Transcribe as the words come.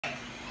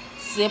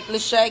Simply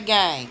Shay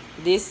Gang.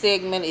 This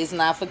segment is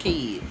not for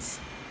kids.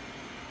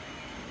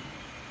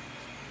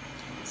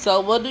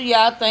 So what do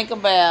y'all think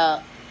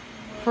about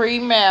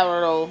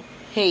premarital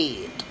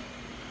head?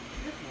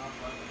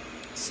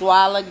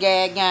 Swallow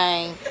gag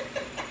gang.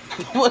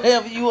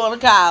 Whatever you want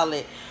to call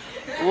it.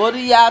 What do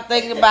y'all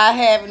think about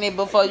having it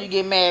before you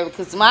get married?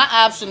 Because my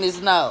option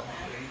is no.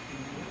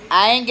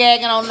 I ain't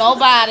gagging on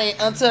nobody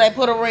until they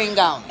put a ring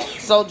on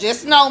it. So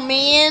just know,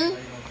 men,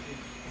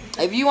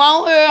 if you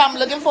on her, I'm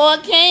looking for a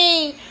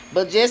king.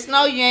 But just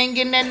know you ain't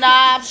getting that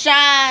knob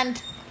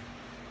shined.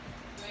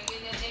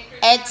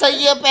 Until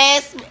you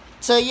pass me.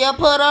 Till you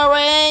put a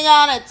ring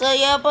on it. Till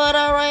you put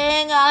a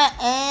ring on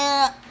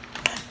it.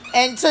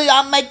 Until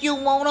I make you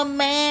want to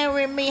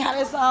marry me. How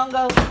this song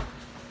go?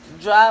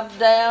 Drop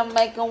down,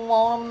 make them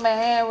want to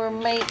marry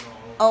me.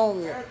 Oh.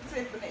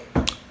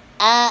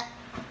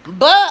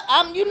 But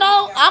I'm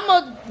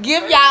gonna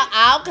give y'all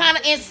all kind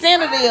of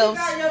incentives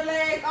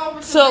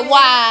to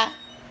why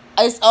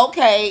it's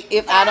okay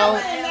if I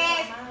don't.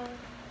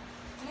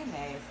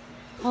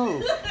 Who?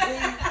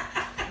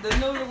 The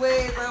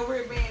newlyweds over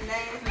here being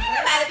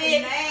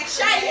nasty.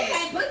 Shay, you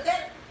can't put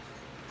that.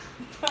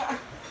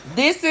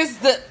 This is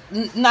the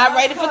not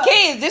rated for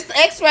kids. This is the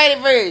X-rated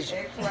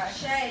version.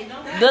 Shay,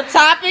 The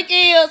topic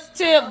is,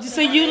 Tiff.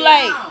 See you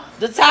late.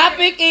 The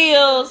topic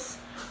is,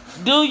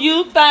 do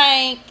you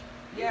think?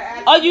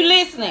 Are you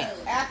listening?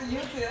 After you,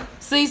 Tiff.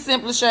 See,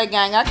 Simply Shay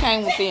Gang, I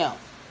came with them.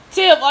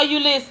 Tiff, are you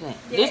listening?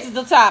 This is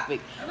the topic.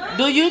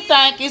 Do you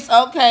think it's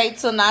okay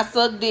to not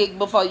suck dick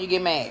before you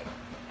get married?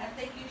 I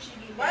think you should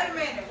get Wait a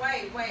married.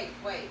 minute.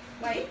 Wait.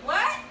 Wait,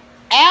 what?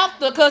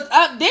 After, because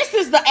this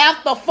is the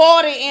after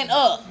 40 and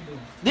up.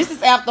 This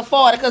is after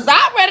 40, because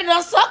I already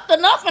done sucked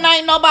enough and I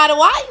ain't nobody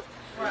wife.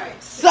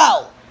 Right.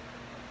 So,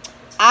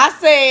 I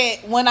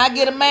said, when I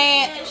get a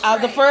man,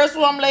 the first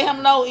one I'm let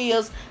him know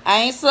is, I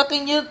ain't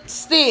sucking your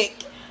stick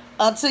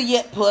until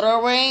you put a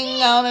ring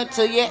on it,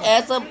 till you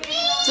ask up,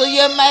 till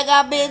you make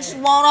a bitch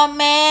wanna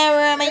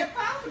marry me.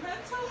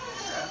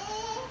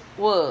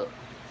 What?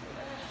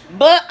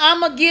 But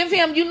I'm gonna give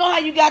him, you know how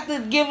you got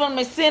to give him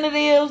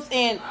incentives,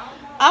 and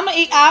I'm gonna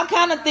eat all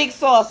kind of thick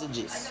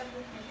sausages.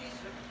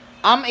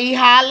 I'm gonna eat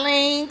hot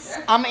links,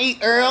 I'm gonna eat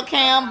Earl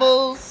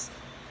Campbell's,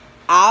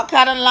 all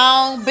kind of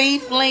long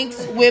beef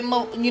links with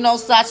my,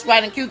 sausage,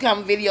 right, and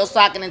cucumber video so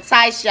I can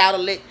entice y'all to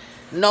let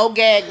no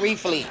gag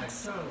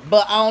reflex,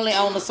 but only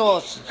on the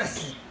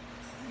sausages.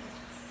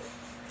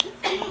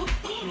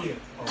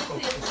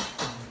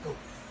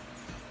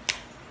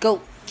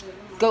 Go.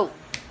 Go.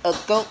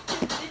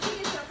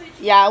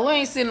 Y'all, we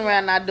ain't sitting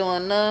around not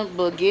doing nothing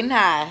but getting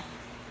high.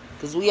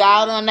 Because we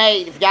all done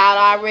ate. If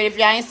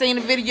y'all ain't seen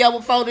the video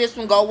before this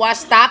one, go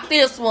stop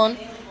this one.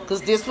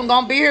 Because this one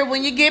gonna be here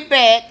when you get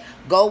back.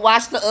 Go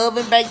watch the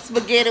oven baked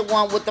spaghetti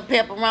one with the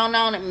pepperoni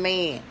on it.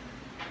 Man,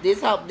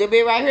 this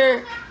be right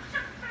here.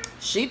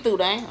 She threw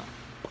down.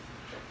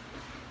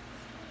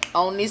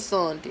 On this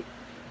Sunday.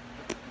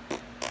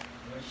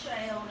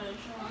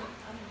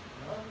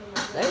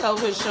 They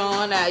over here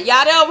showing out.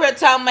 Y'all, they over here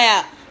talking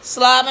about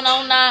slobbing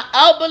on now.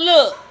 Oh, but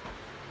look.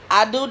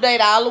 I do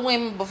date all the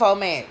women before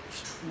marriage.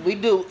 We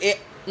do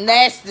it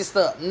nasty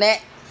stuff.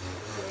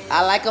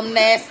 I like them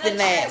nasty.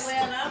 Well,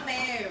 I'm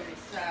married,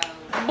 so.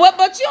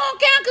 But you don't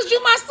count because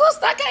you my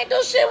sister. I can't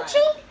do shit with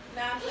you.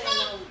 No, I'm saying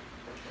no.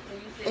 When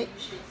you said you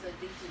shouldn't suck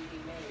dick till you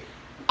get married.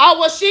 Oh,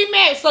 well, she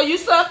married, so you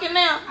sucking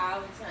now?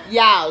 All the time.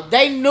 Y'all,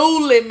 they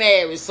newly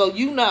married, so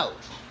you know.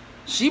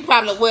 She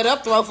probably wet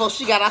up throat before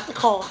she got out the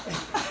car.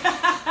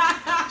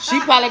 She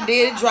probably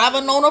did it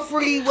driving on a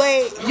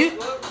freeway.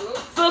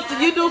 Sister,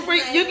 you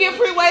get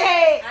freeway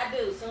head? I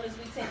do, as soon as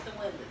we take the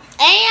windows.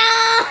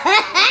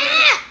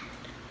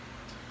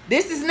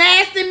 This is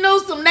Nasty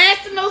Newsome.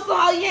 Nasty Newsome,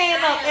 hold your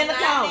hand up in the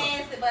corner. corner.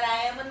 Nasty, but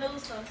I am a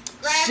nuisance.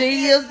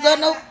 She is a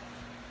no.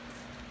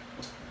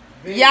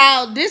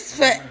 Y'all,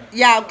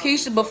 y'all,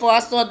 Keisha, before I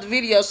start the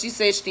video, she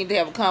said she need to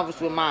have a conference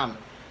with Mama.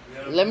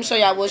 Let me show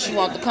y'all what she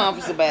want the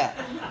conference about.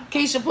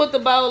 Keisha, put the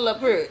bowl up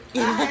here. I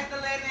have to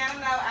let them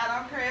know I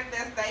don't care if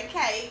that's their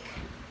cake.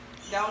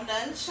 Don't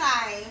nothing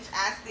change.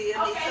 I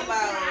still need the bowl.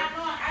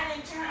 I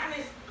didn't turn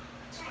the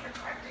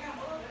goddamn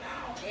oven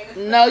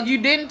on. No, you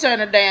didn't turn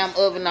the damn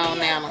oven on,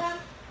 Nana.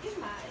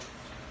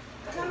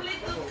 Come here.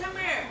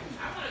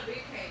 I want a big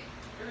cake.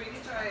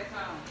 Get your ass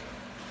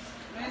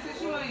on. Man,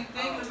 since you ain't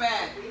thinking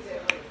about it.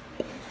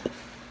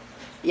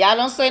 Y'all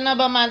don't say nothing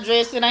about my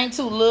dress. It ain't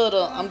too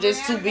little. I'm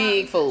just too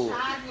big for it.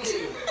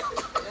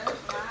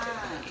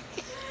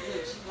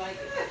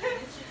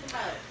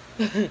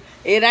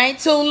 It ain't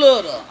too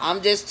little.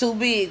 I'm just too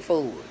big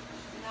for it.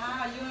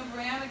 Nah, you and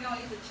Brianna gonna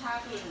eat the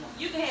chocolate one.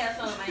 You can have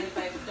some, man,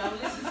 baby.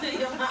 Don't listen to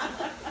your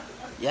mama.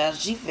 Y'all,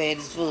 she fat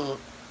as fuck.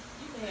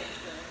 You can have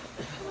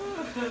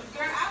some.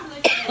 Girl, I'm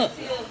looking at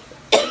Till.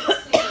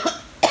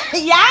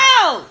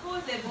 Y'all! Who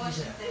is that boy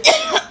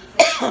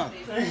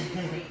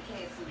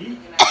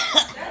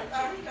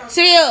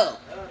Till.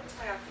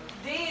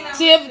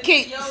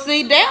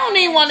 See, they don't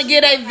even want to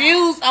get their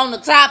views on the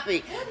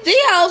topic. These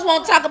hoes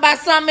want to talk about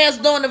something else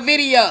during the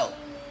video.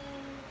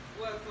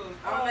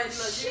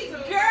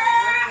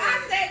 Girl!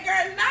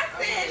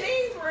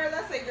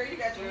 girl, you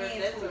got your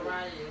hands full.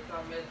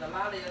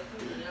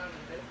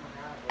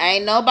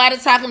 Ain't nobody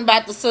talking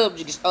about the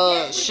subject,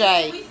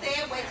 Shay. We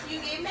said wait till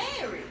you get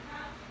married.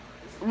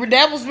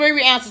 That was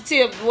Riri answer.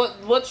 Tip,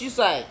 what you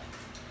say?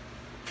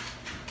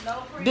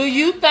 No Do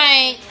you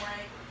think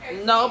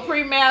no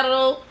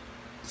premarital?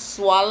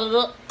 Swallowed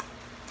up.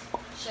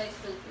 Shay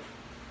stupid.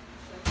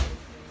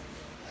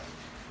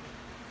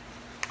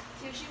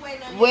 She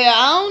waiting on you. Well,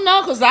 I don't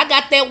know, cause I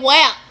got that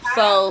whap.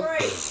 So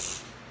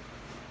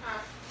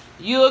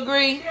you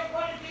agree?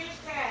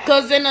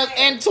 Cause in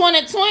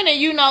 2020,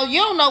 you know, you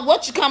don't know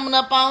what you're coming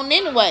up on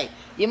anyway.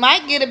 You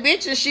might get a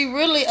bitch and she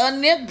really a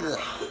nigga.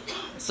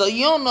 So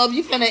you don't know if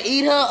you finna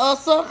eat her or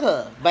suck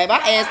her. Babe, I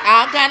ask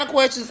all kind of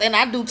questions and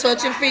I do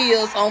touch and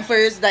feels on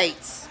first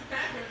dates.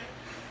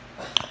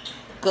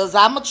 Cause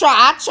I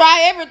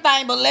try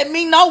everything, but let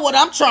me know what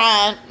I'm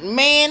trying.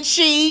 Man,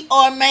 she,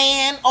 or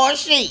man, or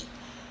she.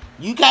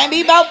 You can't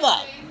be both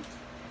of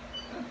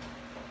them.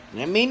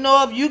 Let me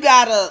know if you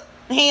got a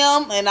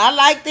him and I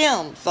like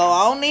them. So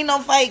I don't need no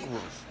fake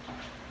ones.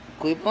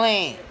 Quit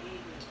playing.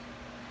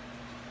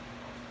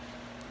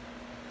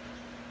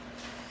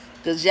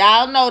 Cause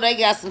y'all know they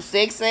got some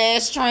sex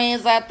ass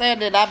trends out there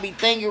that I be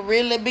thinking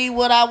really be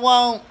what I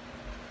want.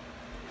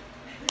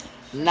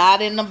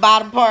 Not in the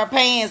bottom part of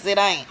pants, it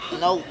ain't.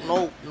 No.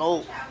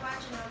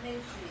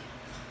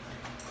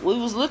 We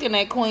was looking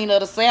at Queen of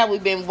the South. We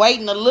been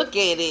waiting to look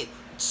at it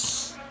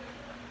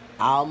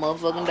all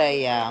motherfucking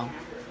day, y'all.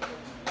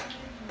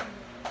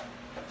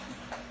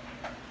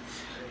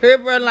 Here,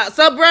 brother.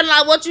 So, brother,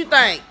 what you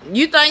think?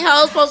 You think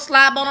hoes supposed to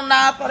slap on a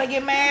knob before they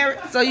get married,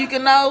 so you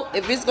can know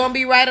if it's gonna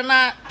be right or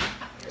not?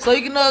 So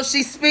you can know if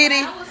she's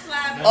spitty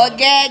or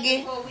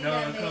gaggy.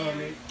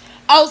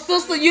 Oh,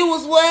 sister, you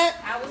was what?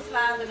 I was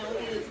slobbing on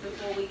his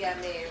before we got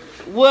married.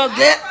 Well,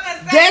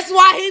 that's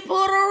why he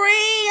put a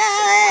ring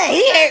on.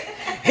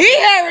 He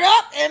hurried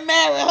up and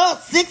married her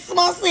 6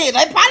 months in.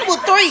 They probably were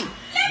 3.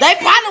 They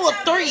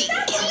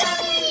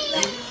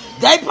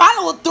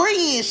probably were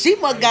 3 in. She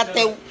must got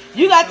that.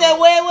 You got that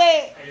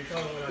wet?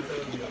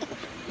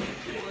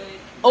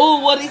 Oh,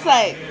 what'd he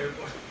say?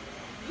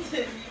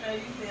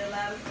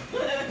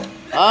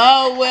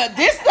 Oh, well,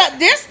 this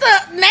the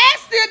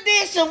nasty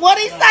edition.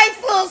 What'd he say,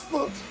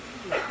 sister?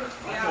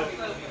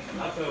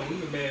 I thought we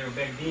were married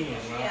back then.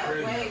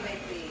 Way back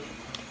then.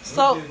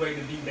 So, we just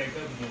waiting to be back up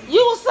again. you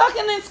was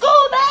sucking in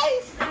school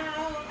days? No,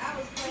 I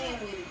was playing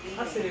with it then.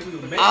 I said we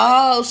were married.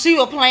 Oh, she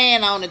was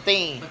playing on the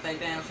thing. But they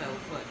damn so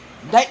what?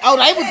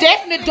 They were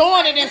definitely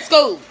doing it in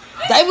school.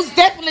 They was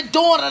definitely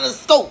doing it in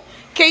school.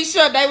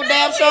 Keisha, they were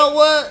damn sure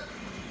what?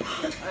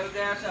 They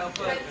damn so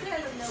what?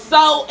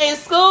 So in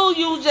school,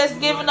 you just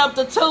giving up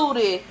the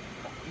tootie,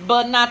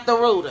 but not the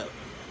rooter.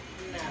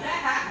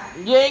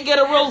 You ain't get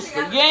a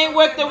rooster. You ain't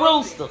work the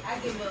rooster. I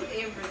give up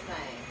everything.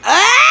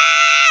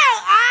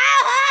 Oh,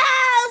 our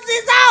house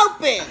is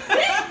open.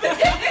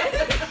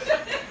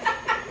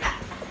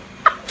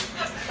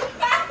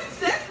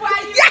 That's why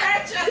you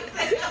hurt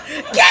yourself.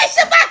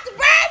 Keisha about to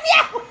burn me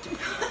out.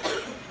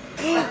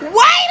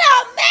 Wait a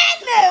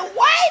minute.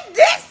 Wait,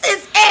 this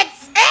is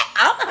XX.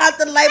 I'm gonna have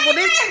to label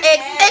this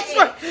XX.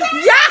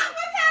 Yeah.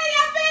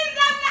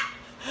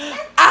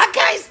 I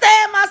can't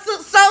stand my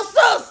sister.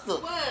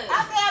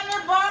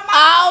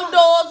 All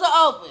doors are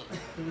open.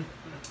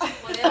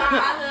 Whatever my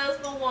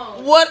husband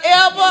wants.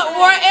 Wherever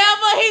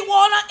he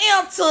wanna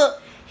enter,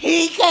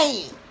 he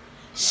can.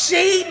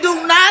 She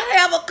do not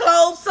have a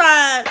closed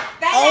sign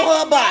on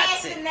her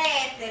body.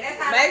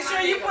 Make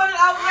sure you put it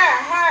over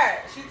her.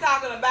 She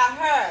talking about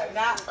her,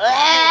 not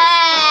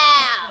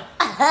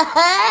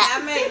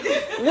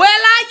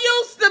Well, I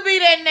used to be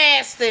that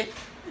nasty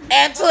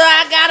until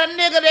I got a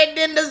nigga that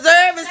didn't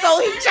deserve it, so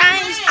he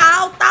changed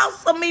all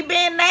thoughts of me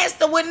being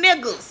nasty with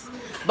niggas.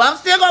 But I'm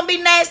still gonna be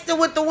nasty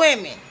with the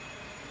women.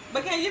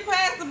 But can you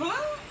pass the blue?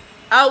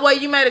 Oh,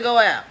 wait, you made it go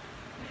out.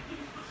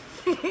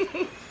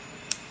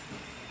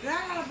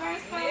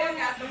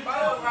 Got the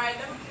bowl right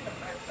there.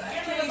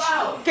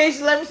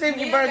 Keisha, let me see if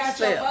you burnt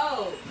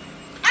yourself.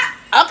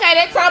 Okay,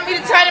 they told me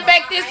to turn it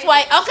back this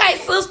way. Okay,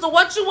 sister,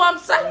 what you want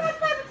to say?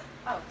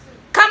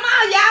 Come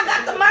on, y'all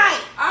got the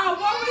mic. Oh,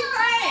 what we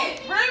saying?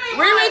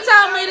 Riri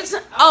told me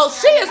to. Oh,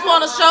 she just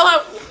want to show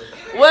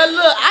her. Well,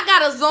 look, I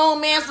gotta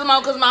zoom in some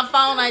more because my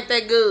phone ain't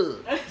that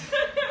good.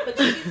 But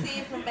you can see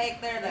it from back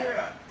there,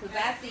 though, because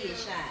I see it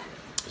shine.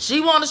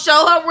 She want to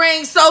show her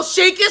ring so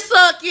she can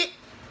suck it,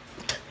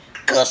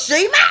 cause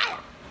she mad.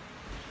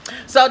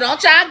 So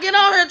don't y'all get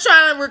on her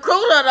trying to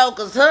recruit her though,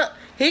 cause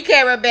he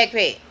carry a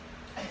backpack.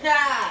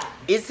 Yeah.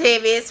 It's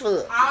heavy as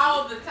fuck.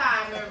 All the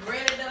time and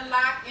ready to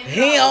lock in.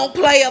 He don't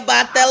play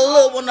about that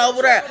little one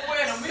over there.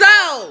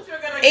 So,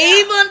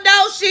 even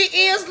though she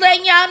is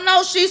letting y'all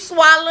know she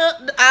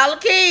swallowed all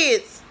the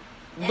kids,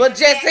 but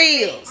just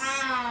his.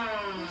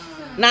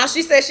 Now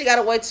she said she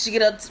gotta wait till she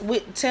get her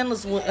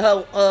tennis,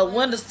 her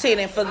windows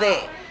tinted for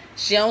that.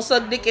 She don't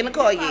suck dick in the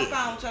car yet.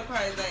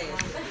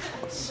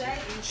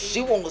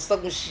 She want to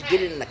suck when she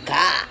get in the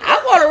car.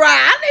 I want to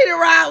ride. I need to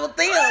ride with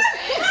them.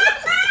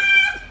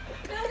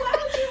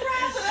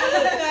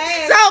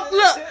 So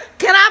look,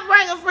 can I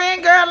bring a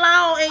friend girl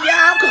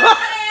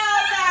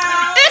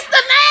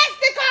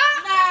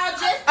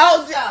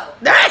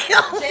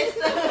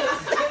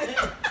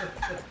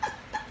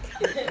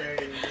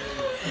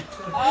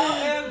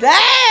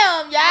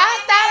Damn, y'all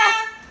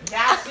thought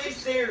Now she's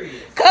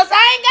serious. cause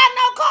I ain't got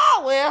no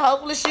car. Well,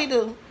 hopefully she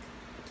do.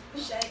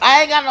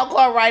 I ain't got no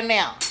car right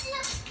now.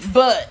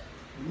 But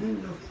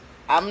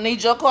I'm gonna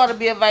need your car to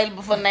be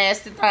available for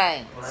nasty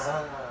things.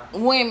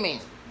 Women.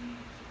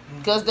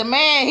 Cause the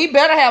man, he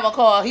better have a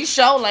car. He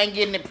sure ain't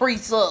getting it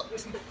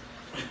pre-sucked.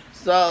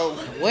 So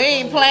we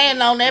ain't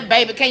planning on that,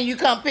 baby. Can you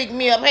come pick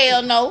me up?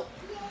 Hell no.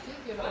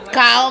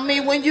 Call me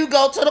when you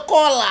go to the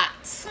car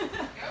lots.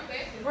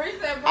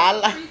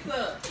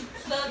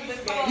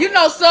 You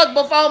know, suck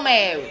before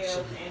marriage.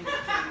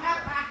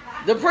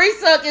 The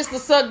pre-suck is the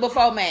suck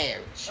before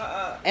marriage.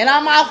 And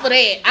I'm off of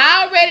that.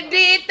 I already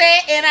did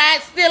that and I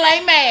still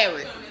ain't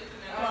married.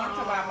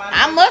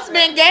 I must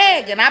been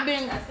gagging.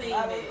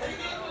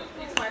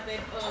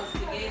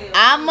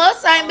 I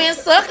must ain't been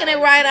sucking it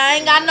right. I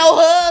ain't got no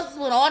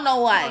husband or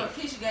no wife.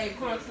 Keisha gave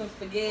Crunk some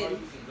spaghetti.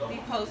 He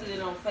posted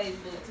it on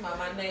Facebook to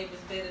my neighbor's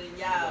better than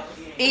y'all.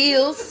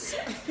 Eels.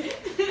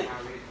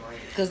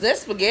 Cause that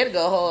spaghetti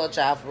go hard,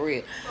 y'all, for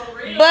real.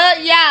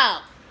 But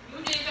y'all,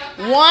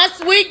 once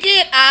we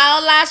get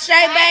all our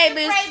Shay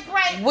babies,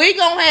 we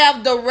gonna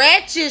have the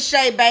ratchet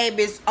Shay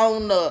babies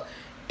on the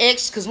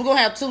X. Cause we're gonna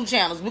have 2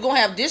 channels. We're gonna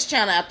have this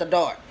channel after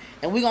dark.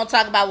 And we're going to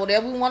talk about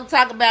whatever we want to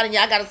talk about. And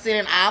y'all got to send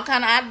in all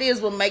kind of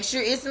ideas. But make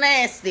sure it's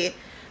nasty.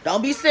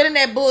 Don't be sending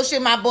that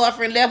bullshit. My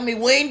boyfriend left me.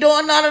 We ain't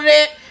doing none of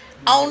that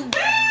on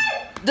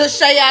the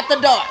Shay After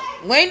Dark.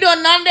 We ain't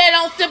doing none of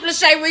that on Simply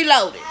Shay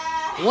Reloaded.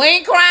 We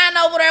ain't crying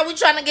over there. We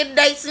trying to get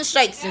dates and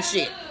shakes and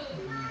shit.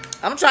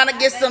 I'm trying to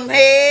get some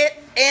head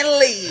and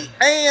lead.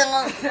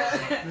 And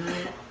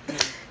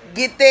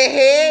get that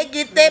head,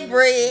 get that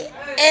bread,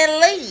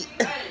 and lead.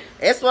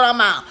 That's what I'm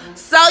on.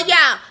 So,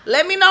 y'all,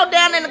 let me know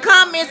down in the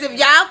comments if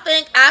y'all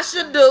think I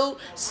should do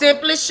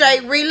Simply Shay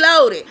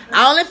Reloaded.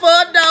 Only for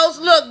adults.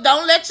 Look,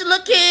 don't let your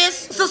little kids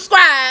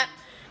subscribe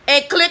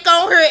and click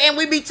on her and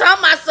we be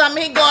talking about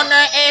something. He going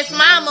there and ask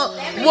mama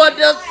what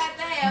does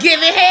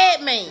giving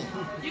head mean.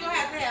 You're going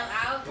to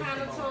have all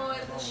kind of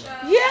toys and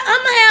shows. Yeah,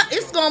 I'm going to have,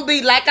 it's going to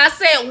be, like I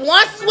said,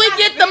 once we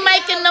get to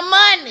making the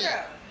money.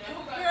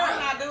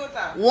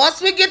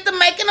 Once we get to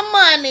making the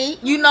money,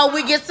 you know,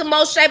 we get some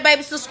more Shay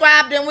baby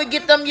subscribe, then we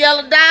get them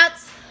yellow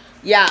dots.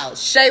 Y'all,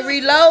 Shay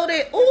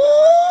Reloaded.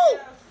 Ooh.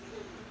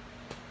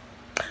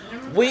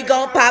 We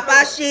gonna pop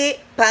our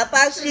shit, pop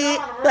our shit,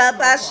 pop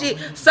our shit.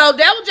 So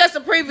that was just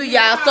a preview,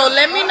 y'all. So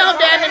let me know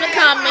down in the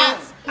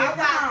comments.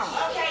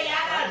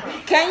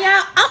 Can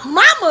y'all,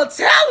 mama,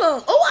 tell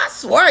them. Oh, I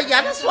swear,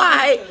 y'all, that's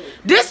why.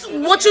 This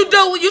what you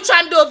do when you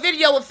trying to do a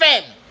video with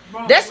family.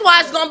 That's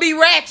why it's gonna be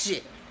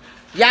ratchet.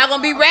 Y'all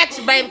gonna be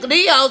ratchet, baby.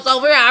 These hoes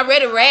over here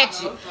already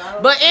ratchet.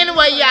 But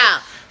anyway,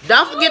 y'all,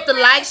 don't forget to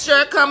like,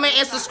 share, comment,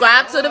 and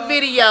subscribe to the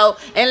video.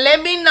 And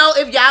let me know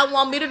if y'all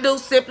want me to do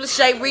Simply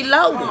Shay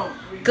Reloaded.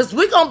 Because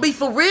we gonna be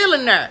for real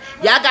in there.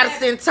 Y'all gotta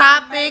send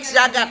topics.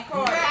 Y'all got...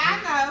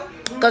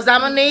 Because I'm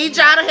gonna need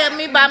y'all to help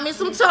me buy me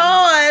some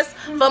toys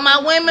for my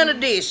women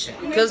edition.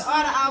 Because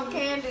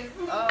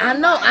I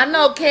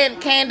know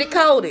candy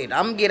coated.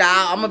 I'm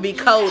gonna be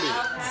coated.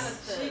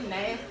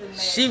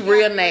 She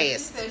real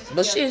nasty.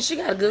 But she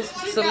got a good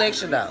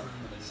selection though.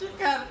 She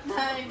got a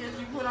thing that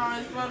you put on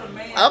in front of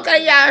man.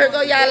 Okay, y'all, here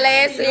go y'all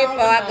last hit before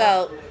I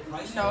go.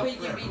 So he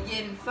can be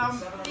getting some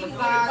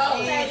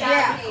massage.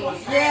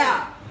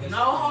 Yeah. No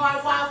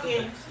hard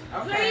walking.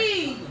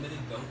 Please.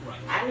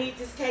 I need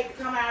this cake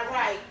to come out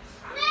right.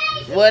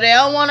 Well, they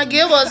don't want to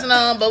give us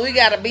none, but we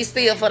gotta be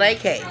still for their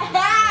cake.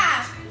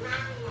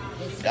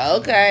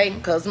 Okay,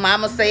 cause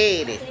mama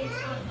said it.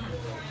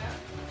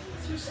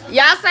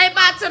 Y'all say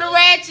bye to the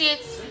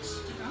ratchets.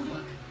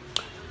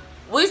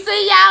 We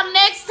see y'all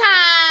next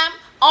time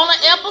on an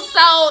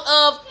episode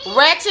of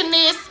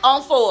Ratchetness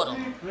on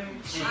Fordham.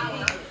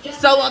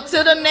 So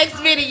until the next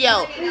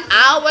video,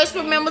 always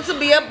remember to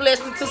be a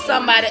blessing to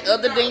somebody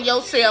other than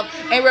yourself.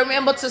 And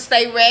remember to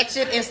stay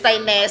ratchet and stay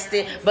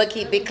nasty, but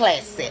keep it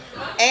classy.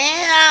 And